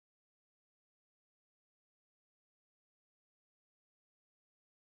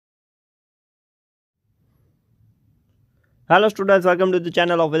Hello students, welcome to the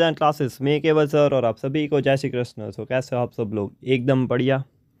channel of Vedanta classes. मैं केवल sir और आप सभी को जय श्री कृष्ण। सो कैसे हो आप सब लोग? एकदम बढ़िया।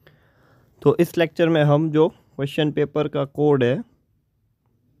 तो इस लेक्चर में हम जो क्वेश्चन पेपर का कोड है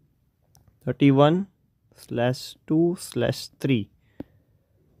 31/2/3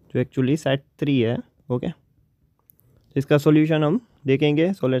 जो एक्चुअली सेट 3 है, ओके, इसका सॉल्यूशन हम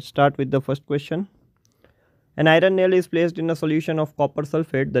देखेंगे। So let's start with the first question. An iron nail is placed in a solution of copper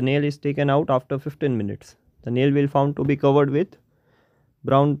sulfate. The nail is taken out after 15 minutes. The nail will found to be covered with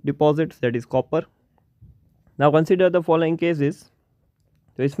brown deposits, that is copper. Now consider the following cases.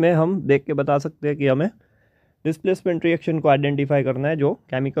 तो इसमें हम देख के बता सकते हैं कि हमें डिस्प्लेसमेंट रिएक्शन को आइडेंटिफाई करना है जो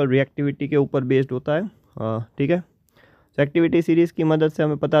केमिकल रिएक्टिविटी के ऊपर बेस्ड होता है। ठीक है, तो एक्टिविटी सीरीज की मदद से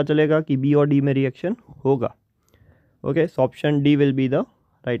हमें पता चलेगा कि बी और डी में रिएक्शन होगा। Okay, so option D will be the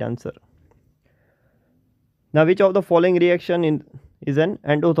right answer. Now which of the following reaction is an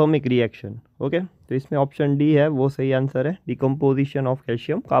endothermic reaction? Okay, तो इसमें ऑप्शन डी है वो सही आंसर है। Decomposition of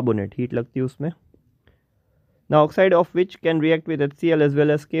calcium carbonate, heat लगती है उसमें। Now oxide of which can react with HCl as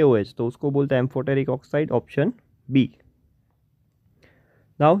well as KOH, तो उसको बोलते हैं amphoteric oxide, option B.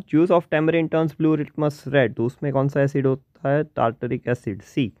 Now juice of tamarind turns blue litmus red, तो उसमें कौन सा एसिड होता है? Tartaric acid,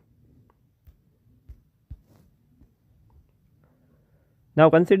 C. Now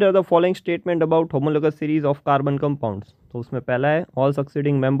consider the following statement about homologous series of carbon compounds, तो उसमें पहला है all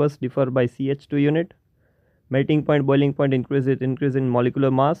succeeding members differ by CH2 unit, melting point boiling point increase in molecular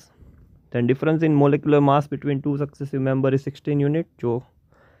mass, then difference in molecular mass between two successive member is 16 unit, जो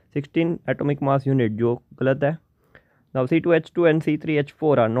 16 atomic mass unit, जो गलत है। now C2H2 and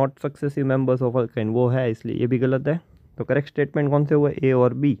C3H4 are not successive members of alkane, वो है इसलिए ये भी गलत है। तो करेक्ट स्टेटमेंट कौन से हुए? ए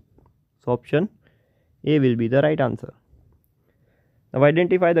और B. So option A will be the right answer. now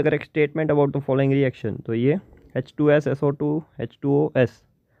identify the correct statement about the following reaction, तो ये H2S SO2 H2OS,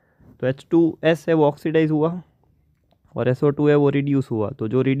 तो H2S है वो ऑक्सीडाइज हुआ और SO2 है वो रिड्यूस हुआ, तो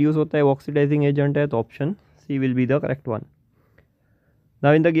जो रिड्यूस होता है वो ऑक्सीडाइजिंग एजेंट है, तो option C will be the correct one.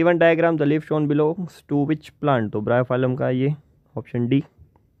 Now in the given diagram the leaf shown belongs to which plant, तो ब्रायोफाइलम का ये, option D.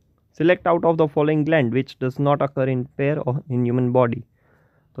 Select out of the following gland which does not occur in pair और in human body,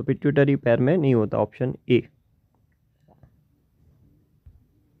 तो pituitary pair में नहीं होता, option A.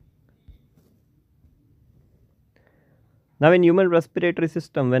 Now in human respiratory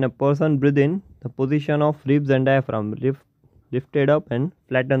system, when a person breathes in, the position of ribs and diaphragm lifted up and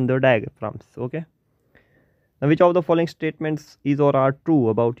flatten the diaphragms. Okay. Now which of the following statements is or are true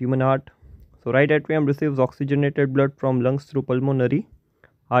about human heart? So right atrium receives oxygenated blood from lungs through pulmonary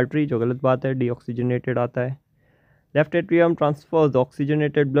artery, जो गलत बात है, deoxygenated आता है। Left atrium transfers the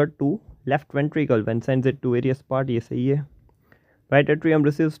oxygenated blood to left ventricle when sends it to various part, ये सही है। Right atrium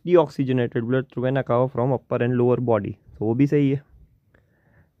receives deoxygenated blood through vena cava from upper and lower body, तो वो भी सही है।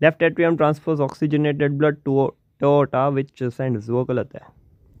 Left atrium transverse oxygenated blood to aorta which sends, वो गलत है,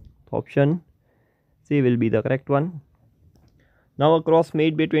 option C will be the correct one. Now a cross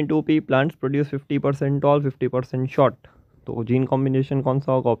made between two P plants produce 50% toll 50% short, तो gene combination कौन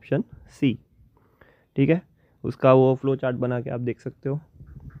सा होगा? Option C. ठीक है, उसका वो फ्लो चार्ट बना के आप देख सकते हो।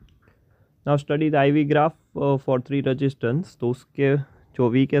 Now study the IV graph for 3 resistance, तो उसके जो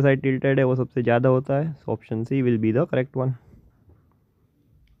V के साइड टिल्टेड है वो सबसे ज़्यादा होता है, so option C will be the correct one.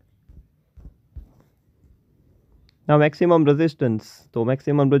 Now maximum resistance, तो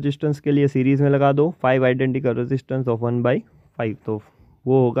मैक्सिमम रेजिस्टेंस के लिए सीरीज में लगा दो 5 आइडेंटिकल रेजिस्टेंस ऑफ 1/5, तो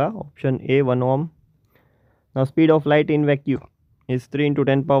वो होगा option A 1 Om. Now speed of light in vacuum is 3 ×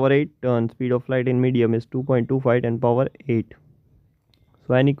 10⁸ turn, speed of light in medium is 2.25 10⁸.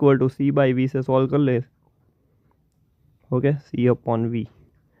 So n = C/V से सॉल्व कर ले। ओके, C/V,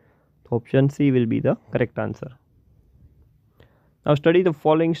 तो option C will be the correct answer. Now study the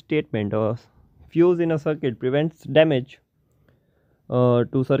following statement. Fuse in a circuit prevents damage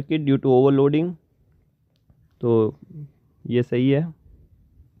to circuit due to overloading, तो ये सही है।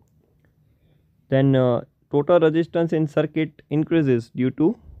 Then total resistance in circuit increases due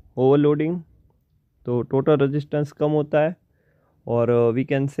to overloading, तो total resistance कम होता है और we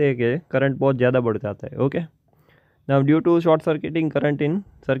can say कि current बहुत ज़्यादा बढ़ जाता है। Okay, now due to short circuiting current in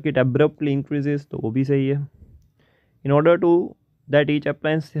circuit abruptly increases, तो वो भी सही है। In order to that each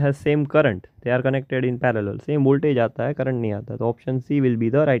appliance has same current they are connected in parallel, same voltage आता है, करंट नहीं आता, तो option C will be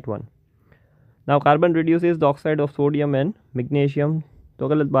the right one. Now carbon reduces the oxide of sodium and magnesium, तो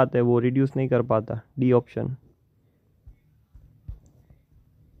गलत बात है, वो रिड्यूस नहीं कर पाता, D option.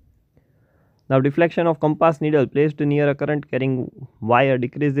 Now deflection of compass needle placed near a current carrying wire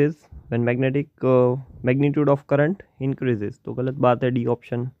decreases when magnetic magnitude of current increases, तो गलत बात है, D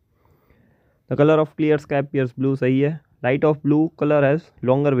option. The color of clear sky appears blue, सही है। Light of blue color has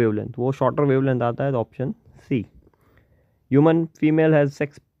longer wavelength, वो shorter wavelength आता है, तो option C. Human female has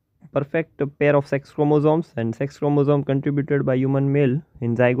perfect pair of sex chromosomes, and sex chromosome contributed by human male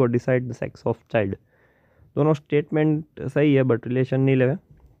in zygote decide the sex of child. दोनों statement सही है but relation नहीं लगे,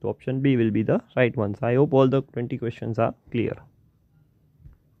 तो option B will be the right one. I hope all the 20 questions are clear.